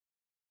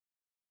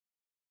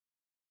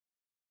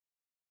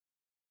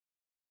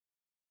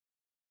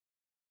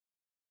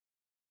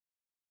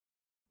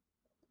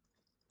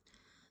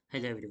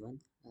Hello everyone,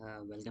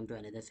 welcome to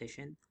another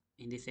session.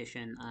 In this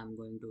session, I'm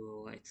going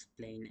to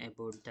explain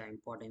about the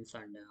importance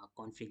and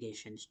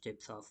configuration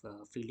steps of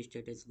field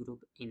status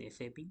group in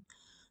SAP.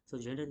 So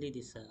generally,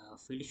 this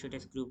field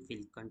status group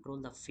will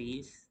control the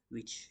fields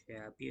which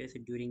appears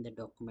during the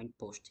document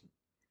posting.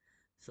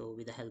 So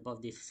with the help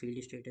of these field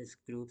status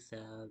groups,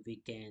 we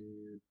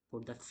can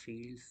put the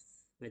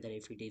fields whether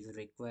if it is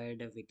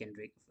required, we can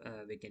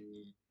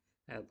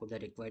put the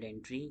required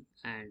entry,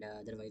 and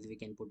otherwise we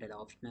can put it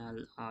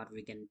optional or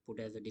we can put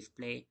as a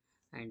display.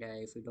 And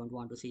if we don't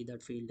want to see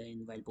that field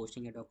in while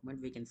posting a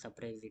document, we can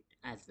suppress it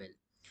as well.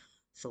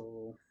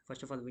 So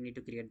first of all, we need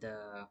to create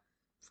the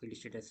field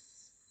status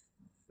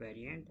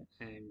variant,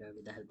 and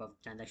with the help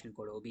of transaction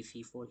code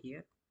OBC4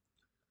 here.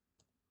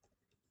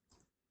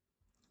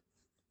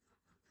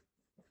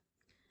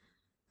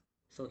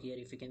 So here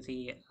if you can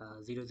see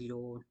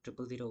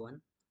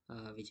 0000001,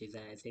 which is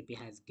SAP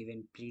has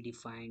given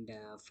predefined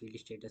field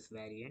status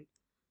variant.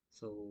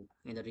 So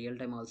in the real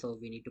time also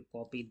we need to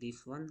copy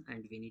this one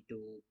and we need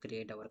to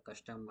create our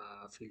custom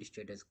field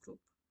status group.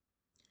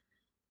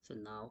 So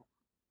now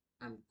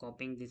I'm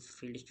copying this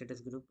field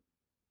status group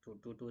to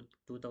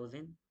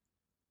 2000.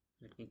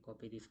 Let me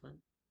copy this one,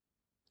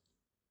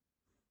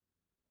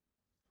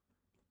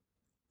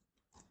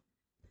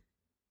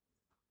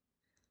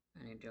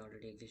 and it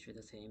already exists with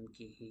the same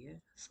key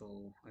here.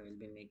 So I will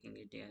be making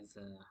it as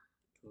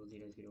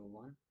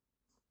 2001.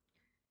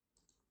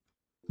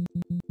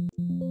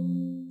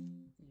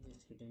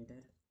 Just hit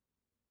enter,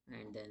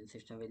 and then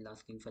system will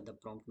asking for the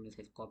prompt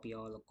message copy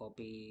all or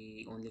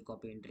copy only,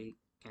 copy entry,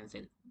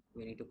 cancel.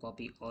 We need to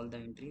copy all the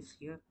entries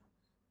here.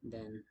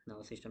 Then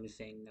now system is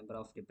saying number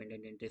of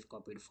dependent entries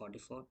copied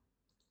 44.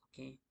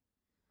 Okay,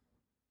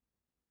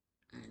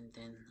 and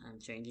then I'm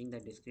changing the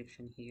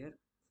description here,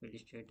 field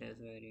status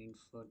variant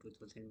for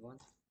 2001.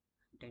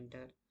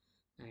 Enter,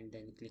 and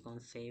then click on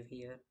save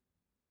here.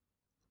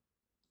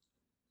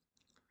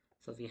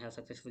 So we have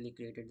successfully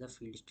created the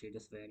field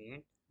status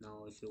variant.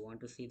 Now if you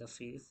want to see the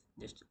fields,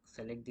 just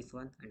select this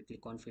one and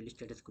click on field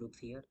status groups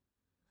here.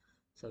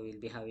 So we'll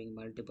be having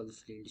multiple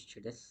field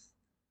status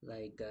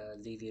like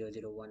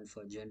Z001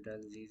 for general,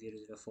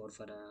 Z004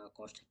 for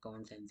cost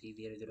accounts, and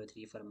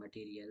Z003 for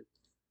material.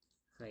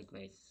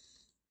 Likewise,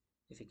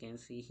 if you can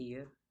see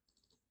here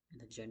in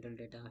the general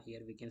data,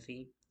 here we can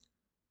see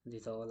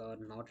these all are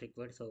not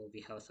required, so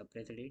we have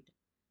separated it.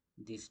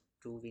 These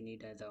two we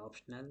need as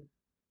optional,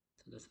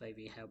 so that's why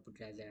we have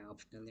put as an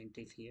optional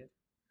entries here.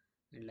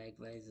 And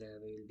likewise,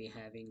 we will be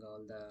having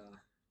all the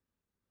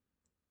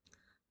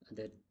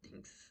other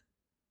things.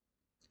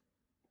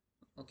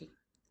 Okay,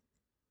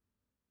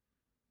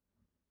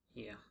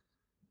 yeah.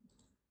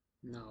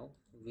 Now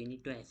we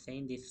need to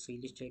assign this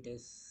field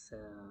status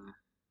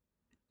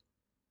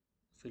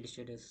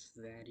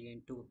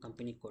variant to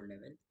company code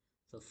level.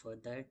 So for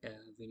that,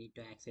 we need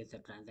to access the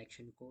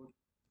transaction code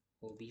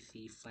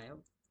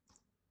OBC5.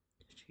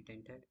 Just hit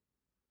enter.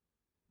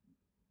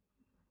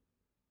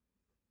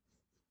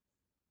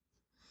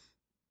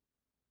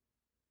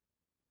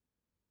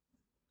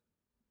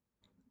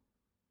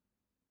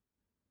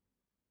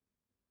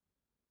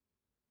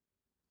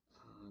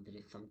 There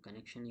is some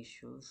connection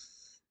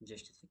issues.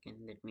 Just a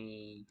second. Let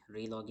me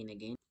re-log in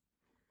again.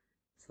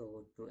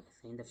 So to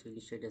assign the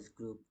field status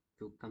group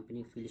to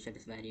company field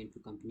status variant to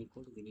company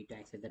code, we need to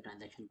access the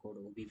transaction code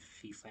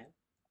OBC5.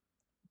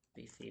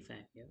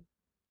 OBC5 here,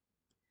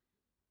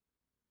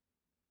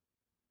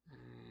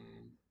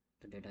 and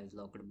the data is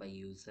locked by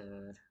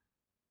user.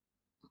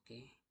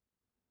 Okay.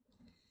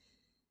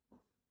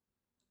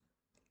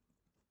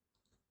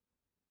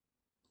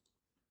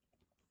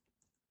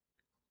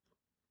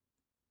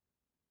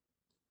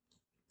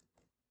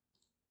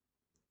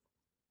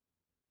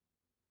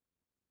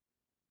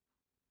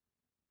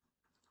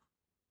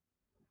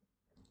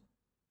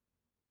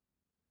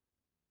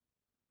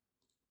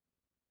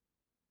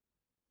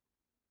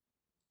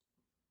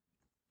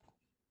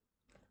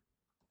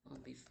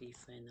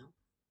 OBC5 now.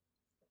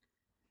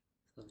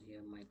 So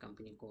here my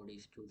company code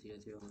is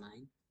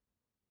 2009.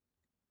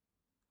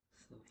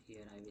 So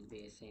here I will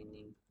be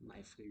assigning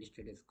my field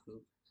status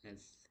group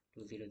as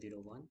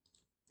 2001,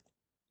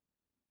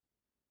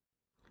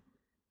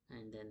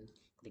 and then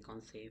click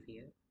on save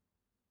here.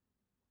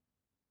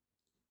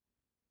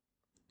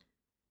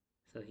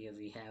 So here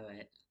we have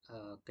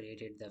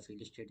created the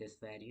field status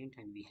variant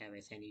and we have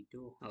assigned it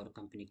to our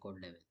company code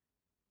level.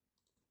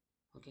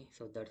 Okay,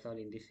 so that's all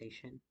in this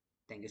session.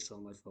 Thank you so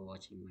much for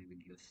watching my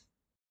videos.